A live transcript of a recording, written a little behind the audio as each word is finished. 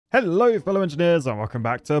Hello fellow engineers and welcome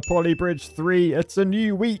back to Polybridge 3. It's a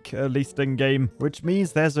new week, at least in game, which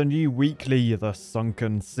means there's a new weekly, The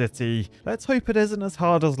Sunken City. Let's hope it isn't as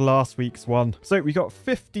hard as last week's one. So we got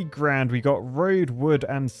 50 grand, we got road, wood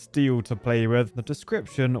and steel to play with. The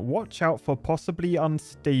description, watch out for possibly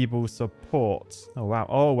unstable support. Oh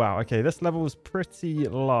wow, okay, this level is pretty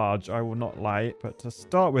large, I will not lie. But to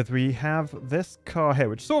start with, we have this car here,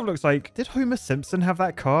 which sort of looks like, did Homer Simpson have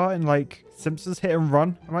that car in like Simpsons Hit and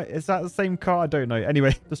Run? Is that the same car? I don't know.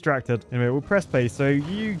 Anyway, distracted. Anyway, we'll press play. So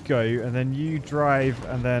you go and then you drive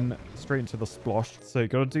and then straight into the splosh. So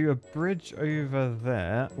got to do a bridge over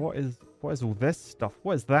there. What is all this stuff?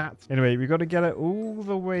 What is that? Anyway, we got to get it all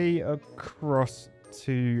the way across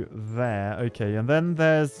to there. Okay, and then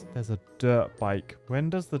there's a dirt bike. When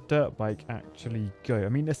does the dirt bike actually go? I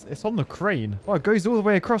mean, it's on the crane. Oh, it goes all the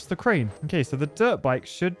way across the crane. Okay, so the dirt bike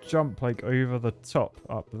should jump like over the top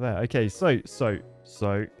up there. Okay, so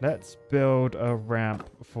let's build a ramp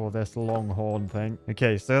for this longhorn thing.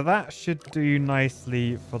 Okay, so that should do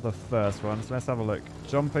nicely for the first one. So let's have a look.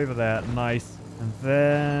 Jump over there. Nice. And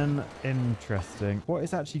then, interesting. What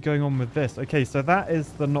is actually going on with this? Okay, so that is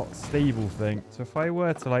the not stable thing. So if I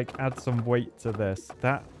were to like add some weight to this,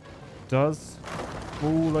 that does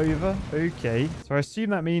fall over. Okay. So I assume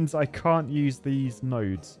that means I can't use these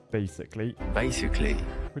nodes, basically.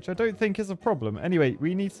 Which I don't think is a problem. Anyway,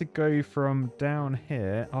 we need to go from down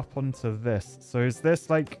here up onto this. So is this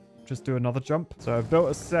like... just do another jump. So I've built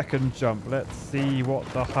a second jump. Let's see what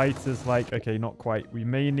the height is like. Okay, not quite. We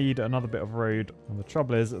may need another bit of road. And the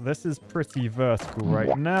trouble is, this is pretty vertical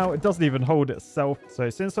right now. It doesn't even hold itself. So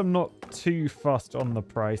since I'm not too fussed on the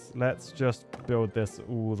price, let's just build this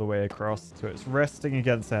all the way across. So it's resting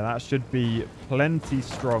against there. That should be plenty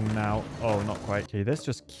strong now. Oh, not quite. Okay, this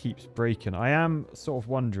just keeps breaking. I am sort of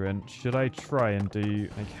wondering, should I try and do,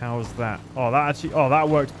 like, how's that? Oh, that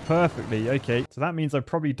worked perfectly. Okay, so that means I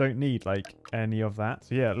probably don't need like any of that.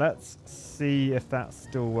 So yeah, let's see if that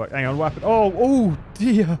still works. Hang on, what happened? Oh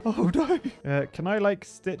dear. Oh no. Can I like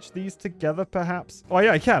stitch these together perhaps? Oh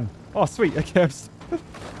yeah, I can. Oh sweet. Okay,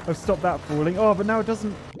 I've stopped that falling. Oh, but now it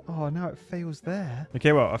doesn't. Oh, now it fails there.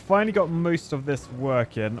 Okay, well, I finally got most of this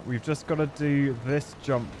working. We've just got to do this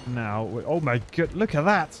jump now. Oh my god, look at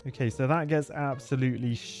that. Okay, so that gets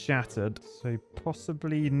absolutely shattered. So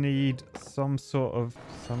possibly need some sort of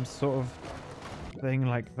thing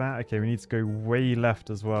like that. Okay, we need to go way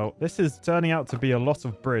left as well. This is turning out to be a lot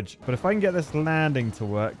of bridge, but if I can get this landing to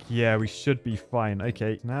work, yeah, we should be fine.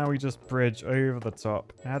 Okay, now we just bridge over the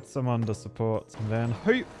top, add some under support, and then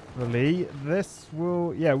hopefully this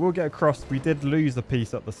will, yeah, we'll get across. We did lose a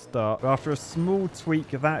piece at the start, but after a small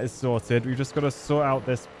tweak that is sorted, we've just got to sort out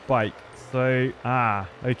this bike. So,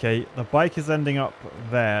 okay, the bike is ending up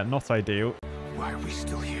there. Not ideal. Why are we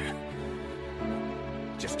still here?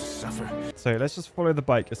 Just to suffer? So let's just follow the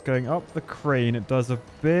bike. It's going up the crane. It does a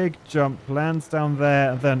big jump, lands down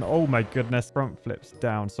there, and then, oh my goodness, front flips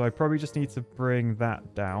down. So I probably just need to bring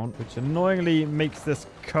that down, which annoyingly makes this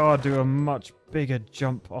car do a much bigger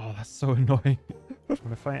jump. Oh, that's so annoying. What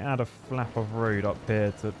if I add a flap of road up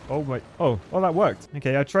here to... Oh, that worked.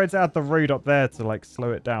 Okay, I tried to add the road up there to, like,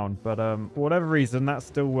 slow it down. But, for whatever reason, that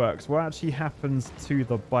still works. What actually happens to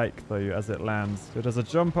the bike, though, as it lands? So it does a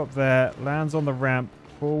jump up there, lands on the ramp,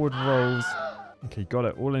 forward rolls. Okay, got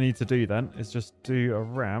it. All I need to do, then, is just do a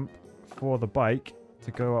ramp for the bike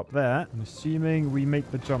to go up there. I'm assuming we make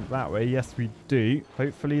the jump that way. Yes, we do.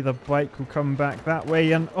 Hopefully the bike will come back that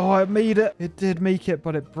way. And oh, it made it. It did make it,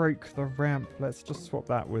 but it broke the ramp. Let's just swap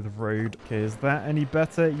that with road. Okay, is that any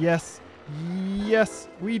better? Yes. Yes,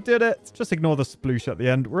 we did it. Just ignore the sploosh at the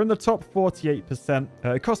end. We're in the top 48%.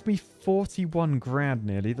 It cost me 41 grand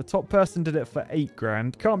nearly. The top person did it for 8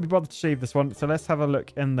 grand. Can't be bothered to shave this one. So let's have a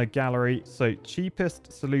look in the gallery. So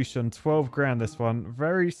cheapest solution, 12 grand this one.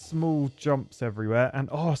 Very small jumps everywhere. And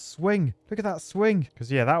oh, swing. Look at that swing.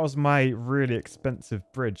 Because yeah, that was my really expensive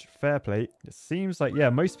bridge. Fair play. It seems like, yeah,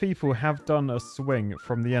 most people have done a swing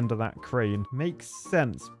from the end of that crane. Makes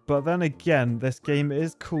sense. But then again, this game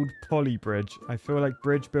is called Polybridge. I feel like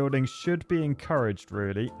bridge building should be encouraged,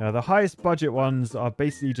 really. Now, the highest budget ones are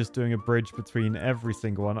basically just doing a bridge between every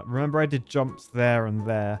single one. Remember, I did jumps there and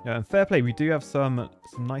there. Yeah, and fair play, we do have some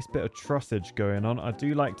nice bit of trussage going on. I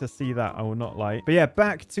do like to see that, I will not lie. But yeah,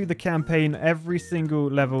 back to the campaign. Every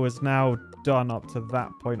single level is now done up to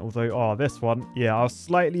that point. Although, oh, this one, yeah, I was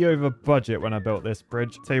slightly over budget when I built this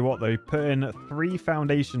bridge. Tell you what, though, putting 3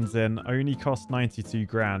 foundations in only cost 92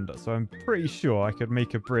 grand. So I'm pretty sure I could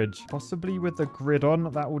make a bridge, possibly with the grid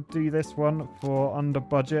on. That will do this one for under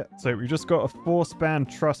budget. So we just got a 4-span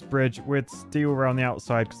truss bridge bridge with steel around the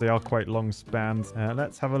outside because they are quite long spans.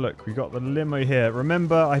 Let's have a look. We got the limo here.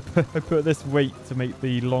 Remember, I put this weight to make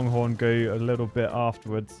the Longhorn go a little bit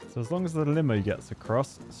afterwards. So as long as the limo gets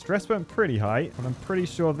across, stress went pretty high, and I'm pretty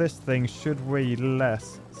sure this thing should weigh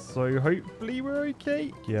less. So hopefully we're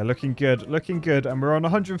okay. Yeah, looking good, and we're on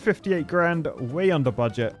 158 grand, way under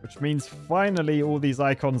budget, which means finally all these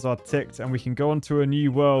icons are ticked and we can go on to a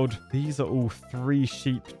new world. These are all 3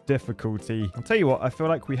 sheep difficulty. I'll tell you what, I feel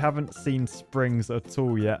like we haven't seen springs at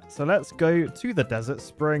all yet. So let's go to the desert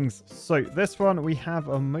springs. So this one, we have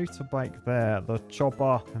a motorbike there, the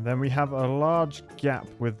chopper, and then we have a large gap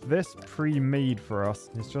with this pre-made for us.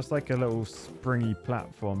 It's just like a little springy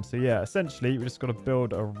platform. So yeah, essentially we just got to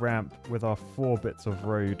build a ramp with our 4 bits of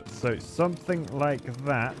road. So something like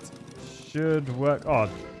that should work. Oh,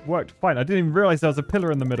 worked fine. I didn't even realize there was a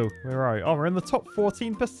pillar in the middle. Where are we? Oh, we're in the top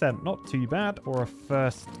 14%. Not too bad for a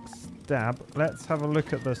first stab. Let's have a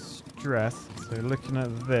look at the stress. So looking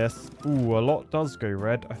at this, ooh, a lot does go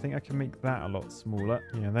red. I think I can make that a lot smaller.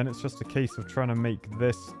 Yeah, then it's just a case of trying to make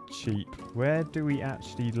this cheap. Where do we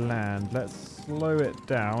actually land? Let's slow it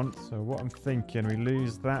down. So what I'm thinking, we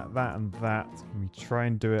lose that, and that. And we try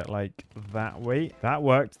and do it like that way. That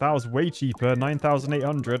worked. That was way cheaper.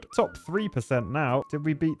 9,800. Top 3% now. Did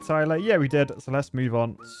we beat Tyler? Yeah, we did. So let's move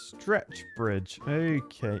on. Stretch bridge.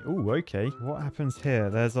 Okay. Ooh, okay. What happens here?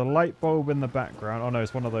 There's a light bulb in the background. Oh no,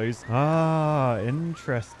 it's one of those. Ah,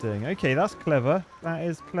 interesting. Okay, that's clever. That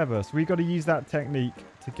is clever. So we got to use that technique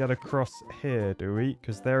to get across here, do we?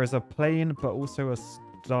 Because there is a plane, but also a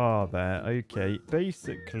star there. Okay.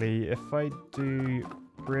 Basically, if I do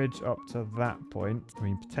bridge up to that point, I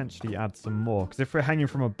mean, potentially add some more. Because if we're hanging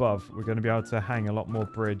from above, we're going to be able to hang a lot more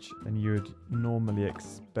bridge than you would normally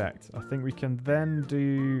expect. I think we can then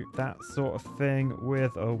do that sort of thing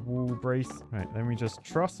with a wall brace. Right, then we just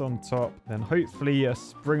truss on top, then hopefully a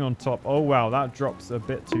spring on top. Oh, wow, that drops a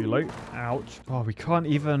bit too low. Ouch. Oh, we can't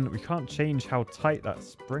change how tight that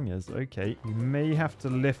spring is. Okay, we may have to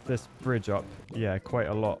lift this bridge up. Yeah, quite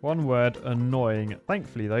a lot. One word, annoying.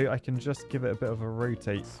 Thankfully, though, I can just give it a bit of a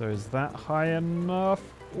rotate. So is that high enough?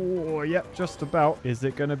 Oh, yep, just about. Is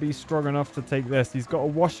it going to be strong enough to take this? He's got a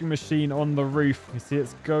washing machine on the roof. You see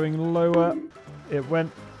it's going lower. It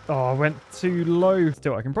went too low.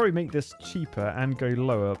 Still, I can probably make this cheaper and go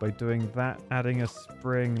lower by doing that, adding a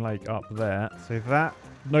spring like up there. So that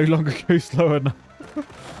no longer goes low enough.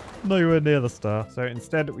 Nowhere near the star. So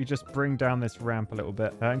instead, we just bring down this ramp a little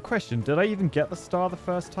bit. And question, did I even get the star the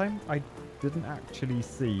first time? I didn't actually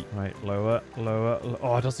see. Right, lower.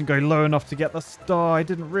 Oh, it doesn't go low enough to get the star. I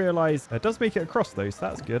didn't realize. It does make it across though, so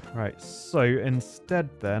that's good. Right, so instead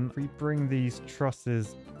then, if we bring these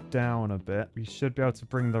trusses down a bit, we should be able to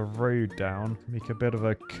bring the road down, make a bit of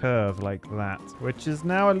a curve like that, which is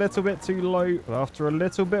now a little bit too low. But after a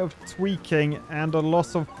little bit of tweaking and a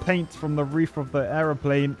loss of paint from the roof of the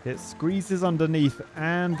aeroplane, it squeezes underneath,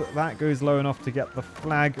 and that goes low enough to get the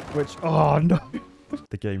flag, which, oh no.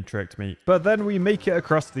 The game tricked me. But then we make it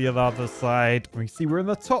across the other side. We see we're in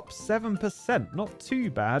the top 7%. Not too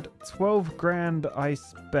bad. 12 grand I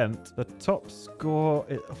spent. The top score,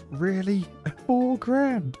 really? 4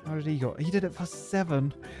 grand. How did he got? He did it for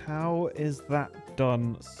 7. How is that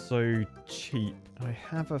done so cheap? I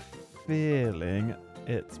have a feeling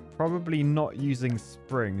it's probably not using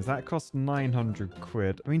springs. That cost 900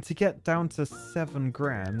 quid. I mean, to get down to 7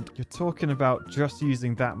 grand, you're talking about just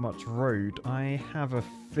using that much road. I have a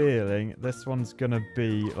feeling this one's gonna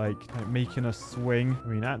be like making a swing. I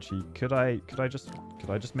mean, actually, could I just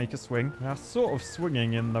make a swing? Now, sort of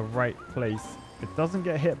swinging in the right place. It doesn't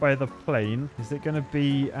get hit by the plane. Is it going to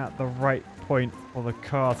be at the right point for the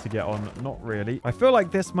car to get on? Not really. I feel like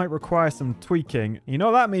this might require some tweaking. You know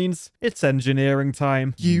what that means? It's engineering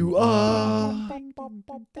time. You are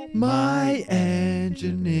my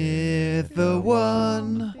engineer, the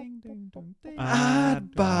one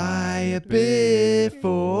I'd buy a beer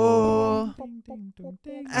for.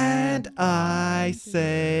 And I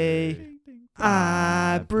say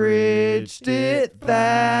I bridged it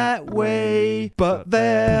that way, but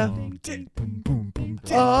there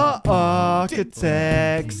are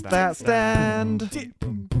architects that stand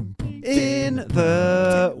in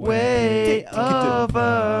the way of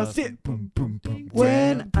us.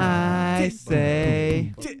 When I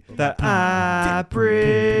say that I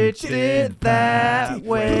bridged it that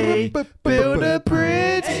way, build a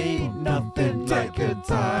bridge, ain't nothing like a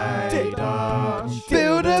tight arch.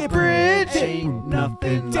 Build a bridge, ain't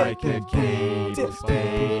nothing like a cable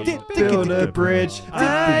stay. Build a bridge,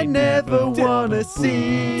 I never wanna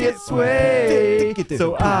see it sway,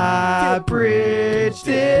 so I bridged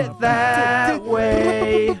it that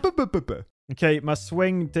way. Okay, my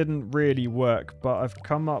swing didn't really work, but I've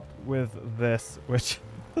come up with this, which...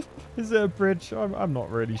 Is it a bridge? I'm not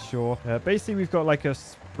really sure. Basically, we've got like a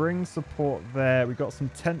spring support there. We've got some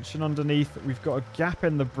tension underneath. We've got a gap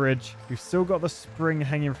in the bridge. We've still got the spring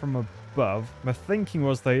hanging from above. My thinking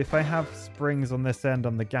was, though, if I have springs on this end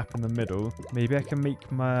and the gap in the middle, maybe I can make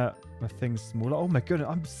my things smaller. Oh my goodness,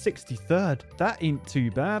 I'm 63rd. That ain't too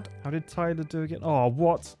bad. How did Tyler do again? Oh,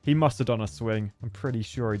 what? He must have done a swing. I'm pretty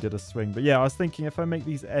sure he did a swing. But yeah, I was thinking if I make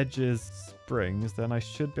these edges springs, then I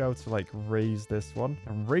should be able to like raise this one.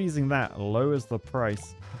 And raising that lowers the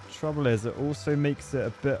price. The trouble is, it also makes it a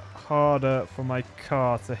bit harder for my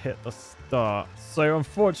car to hit the start. So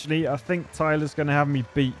unfortunately, I think Tyler's going to have me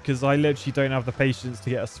beat because I literally don't have the patience to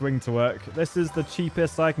get a swing to work. This is the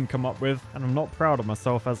cheapest I can come up with, and I'm not proud of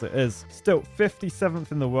myself as it is. Still,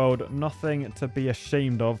 57th in the world, nothing to be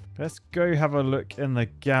ashamed of. Let's go have a look in the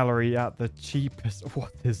gallery at the cheapest.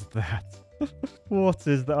 What is that? What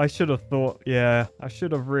is that? I should have thought, yeah, I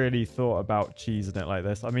should have really thought about cheesing it like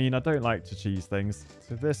this. I mean, I don't like to cheese things.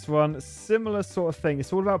 So this one, similar sort of thing.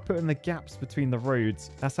 It's all about putting the gaps between the roads.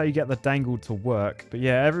 That's how you get the dangle to work. But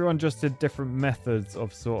yeah, everyone just did different methods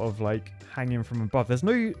of sort of like hanging from above. There's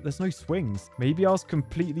no swings. Maybe I was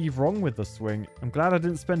completely wrong with the swing. I'm glad I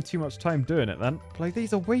didn't spend too much time doing it then. But like,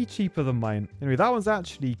 these are way cheaper than mine. Anyway, that one's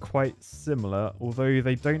actually quite similar, although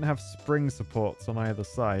they don't have spring supports on either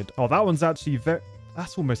side. Oh, that one's actually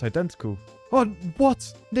that's almost identical. Oh,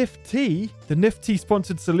 what? Nifty? The Nifty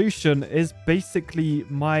sponsored solution is basically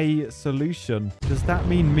my solution. Does that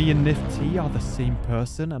mean me and Nifty are the same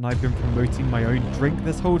person and I've been promoting my own drink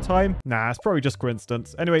this whole time? Nah, it's probably just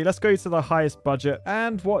coincidence. Anyway, let's go to the highest budget.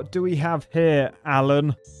 And what do we have here,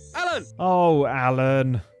 Alan? Alan! Oh,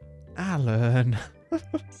 Alan. Alan.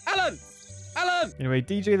 Alan! Alan! Anyway,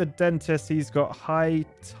 DJ the dentist, he's got high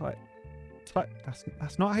type.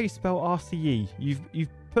 That's not how you spell RCE. You've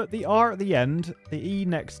put the R at the end, the E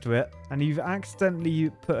next to it, and you've accidentally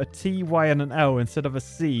put a T, Y, and an L instead of a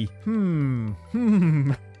C.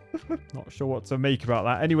 Not sure what to make about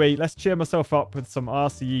that. Anyway, let's cheer myself up with some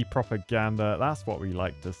RCE propaganda. That's what we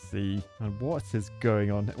like to see. And what is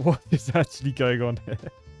going on? What is actually going on here?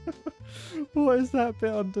 What is that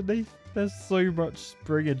bit underneath? There's so much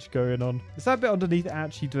springage going on. Is that bit underneath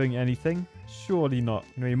actually doing anything? Surely not.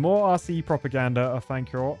 Anyway, more RCE propaganda.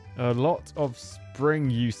 Thank you all. A lot of spring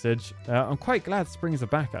usage. I'm quite glad springs are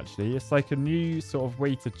back, actually. It's like a new sort of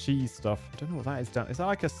way to cheese stuff. I don't know what that is down. Is that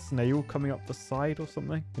like a snail coming up the side or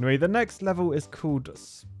something? Anyway, the next level is called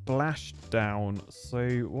Splashdown.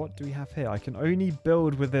 So what do we have here? I can only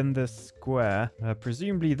build within this square.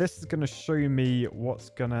 Presumably this is going to show me what's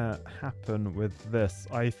going to happen with this.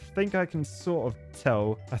 I think I can sort of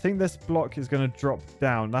tell. I think this block is going to drop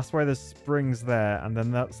down. That's why there's springs there, and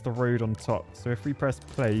then that's the road on top. So if we press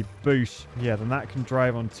play, boosh, yeah, then that can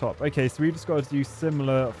drive on top. Okay, so we've just got to do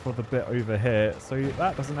similar for the bit over here, so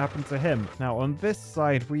that doesn't happen to him. Now on this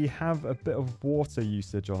side we have a bit of water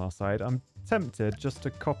usage on our side. I'm tempted just to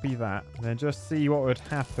copy that and then just see what would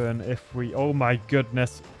happen if we... Oh my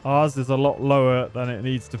goodness, ours is a lot lower than it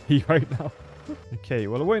needs to be right now. Okay,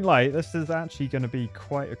 well, I won't lie, this is actually going to be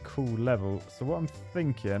quite a cool level. So what I'm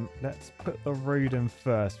thinking, let's put the road in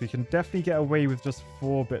first. We can definitely get away with just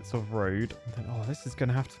 4 bits of road. And then, oh, this is going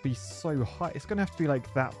to have to be so high. It's going to have to be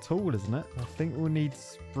like that tall, isn't it? I think we'll need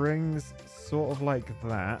springs sort of like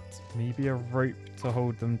that. Maybe a rope to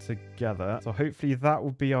hold them together. So hopefully that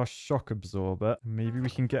will be our shock absorber. Maybe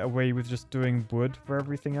we can get away with just doing wood for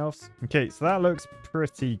everything else. Okay, so that looks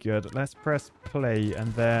pretty good. Let's press play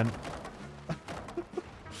and then...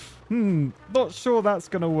 Not sure that's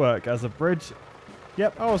going to work as a bridge.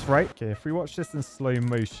 Yep, I was right. Okay, if we watch this in slow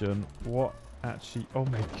motion, what actually... Oh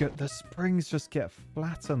my god, the springs just get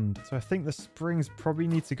flattened. So I think the springs probably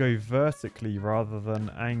need to go vertically rather than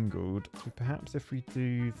angled. So perhaps if we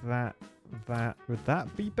do that, would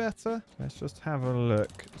that be better? Let's just have a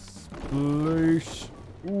look. Sploosh.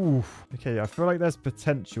 Ooh. Okay, I feel like there's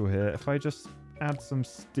potential here. If I just... add some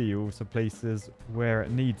steel to places where it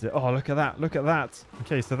needs it. Oh, look at that. Look at that.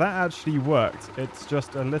 Okay, so that actually worked. It's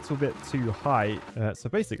just a little bit too high. So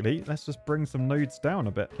basically, let's just bring some nodes down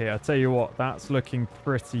a bit. Okay, I'll tell you what. That's looking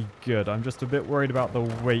pretty good. I'm just a bit worried about the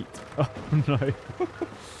weight. Oh, no.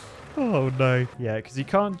 Oh no. Yeah, because you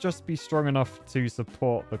can't just be strong enough to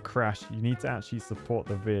support the crash. You need to actually support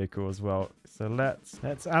the vehicle as well. So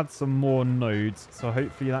let's add some more nodes. So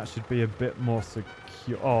hopefully that should be a bit more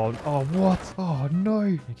secure. Oh, what? Oh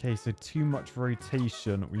no. Okay, so too much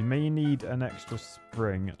rotation. We may need an extra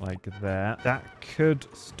spring like there. That could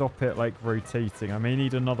stop it like rotating. I may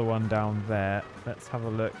need another one down there. Let's have a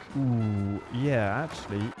look. Ooh, yeah,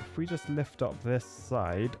 actually, if we just lift up this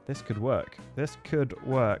side, this could work. This could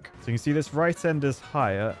work. So you can see this right end is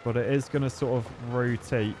higher, but it is going to sort of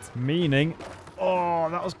rotate, meaning... Oh,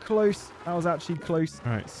 that was close. That was actually close.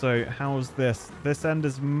 All right, so how's this? This end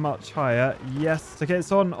is much higher. Yes. Okay,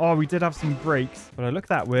 it's on. Oh, we did have some brakes. But look at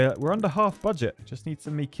that. We're under half budget. Just need to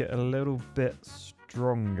make it a little bit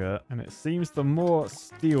stronger. And it seems the more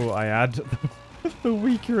steel I add, the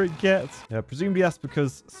weaker it gets. Yeah, presumably that's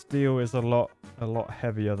because steel is a lot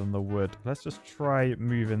heavier than the wood. Let's just try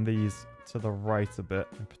moving these to the right a bit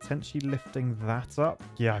and potentially lifting that up.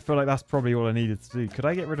 Yeah, I feel like that's probably all I needed to do. Could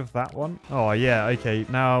I get rid of that one? Oh yeah, okay,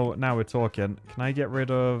 now we're talking. Can I get rid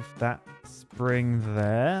of that spring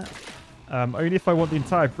there? Only if I want the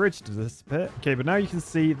entire bridge to disappear. Okay, but now you can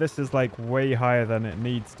see this is like way higher than it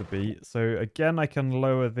needs to be. So again, I can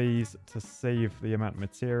lower these to save the amount of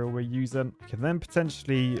material we're using. I can then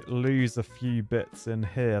potentially lose a few bits in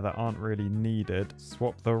here that aren't really needed.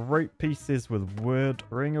 Swap the rope pieces with wood.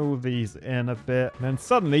 Bring all these in a bit. And then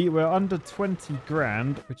suddenly we're under 20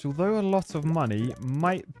 grand, which although a lot of money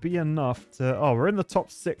might be enough to... Oh, we're in the top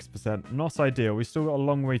 6%. Not ideal. We've still got a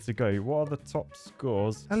long way to go. What are the top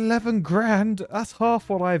scores? 11 grand. That's half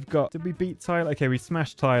what I've got. Did we beat Tyler? Okay, we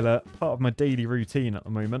smashed Tyler. Part of my daily routine at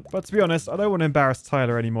the moment. But to be honest, I don't want to embarrass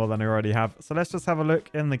Tyler any more than I already have. So let's just have a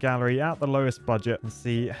look in the gallery at the lowest budget and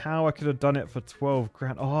see how I could have done it for 12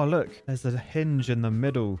 grand. Oh, look. There's a hinge in the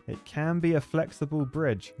middle. It can be a flexible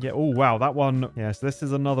bridge. Yeah. Oh, wow. That one. Yeah, so this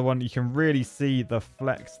is another one. You can really see the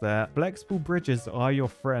flex there. Flexible bridges are your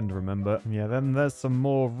friend, remember? Yeah, then there's some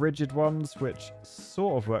more rigid ones, which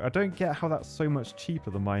sort of work. I don't get how that's so much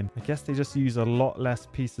cheaper than mine. I guess they just use a lot less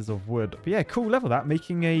pieces of wood. But yeah, cool level that.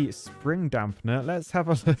 Making a spring dampener. Let's have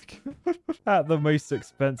a look at the most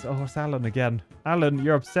expensive. Oh, it's Alan again. Alan,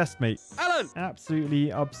 you're obsessed, mate. Alan! Absolutely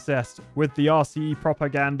obsessed with the RCE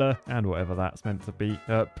propaganda and whatever that's meant to be.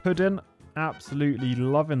 Puddin'. Absolutely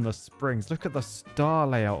loving the springs. Look at the star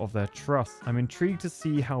layout of their truss. I'm intrigued to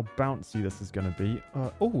see how bouncy this is going to be.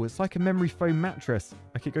 Oh, it's like a memory foam mattress.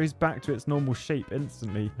 Like it goes back to its normal shape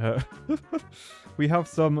instantly. We have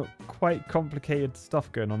some quite complicated stuff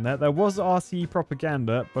going on there. There was RCE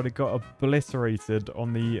propaganda, but it got obliterated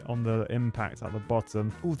on the impact at the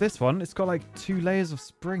bottom. Oh, this one, it's got like 2 layers of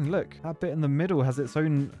spring. Look, that bit in the middle has its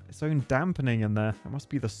own dampening in there. That must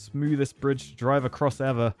be the smoothest bridge to drive across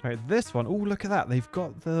ever. All right, this one. Oh, look at that. They've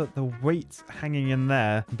got the weight hanging in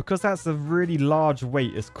there. Because that's a really large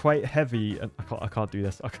weight, it's quite heavy. And I can't do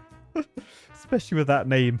this. Especially with that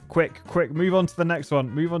name. Quick, move on to the next one.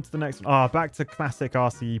 Move on to the next one. Ah, back to classic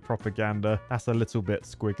RCE propaganda. That's a little bit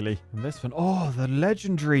squiggly. And this one, oh, the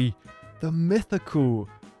legendary, the mythical,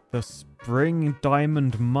 the spring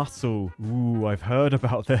diamond muscle. Ooh, I've heard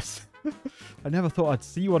about this. I never thought I'd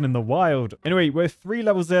see one in the wild. Anyway, we're 3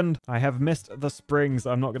 levels in. I have missed the springs,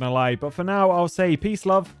 I'm not going to lie. But for now, I'll say peace,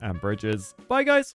 love, and bridges. Bye, guys.